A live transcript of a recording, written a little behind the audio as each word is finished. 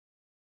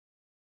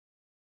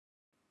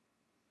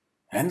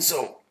And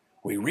so,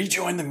 we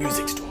rejoin the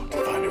music store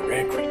to find a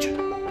rare creature,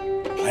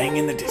 playing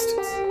in the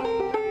distance.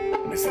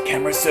 And as the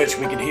cameras search,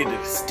 we can hear the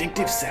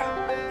distinctive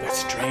sound of that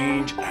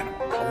strange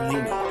animal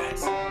commonly known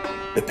as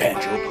the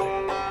banjo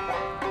player.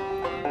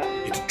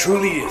 It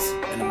truly is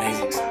an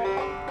amazing sight.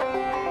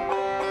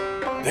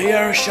 They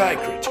are a shy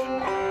creature,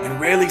 and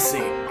rarely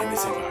seen in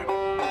this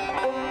environment.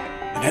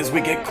 And as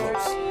we get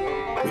close,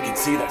 we can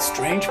see that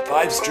strange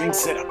 5-string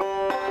setup.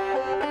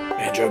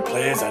 Banjo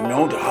players are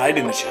known to hide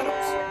in the shadows,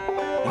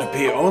 and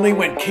appear only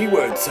when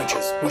keywords such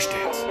as bush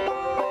dance,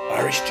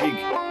 Irish jig,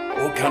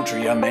 or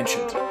country are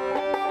mentioned.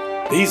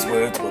 These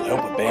words will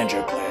help a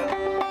banjo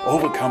player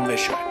overcome their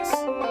shyness.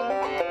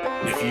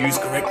 And if used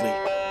correctly,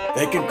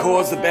 they can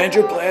cause the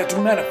banjo player to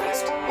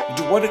manifest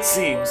into what it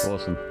seems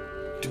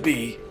to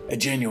be a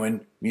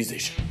genuine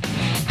musician.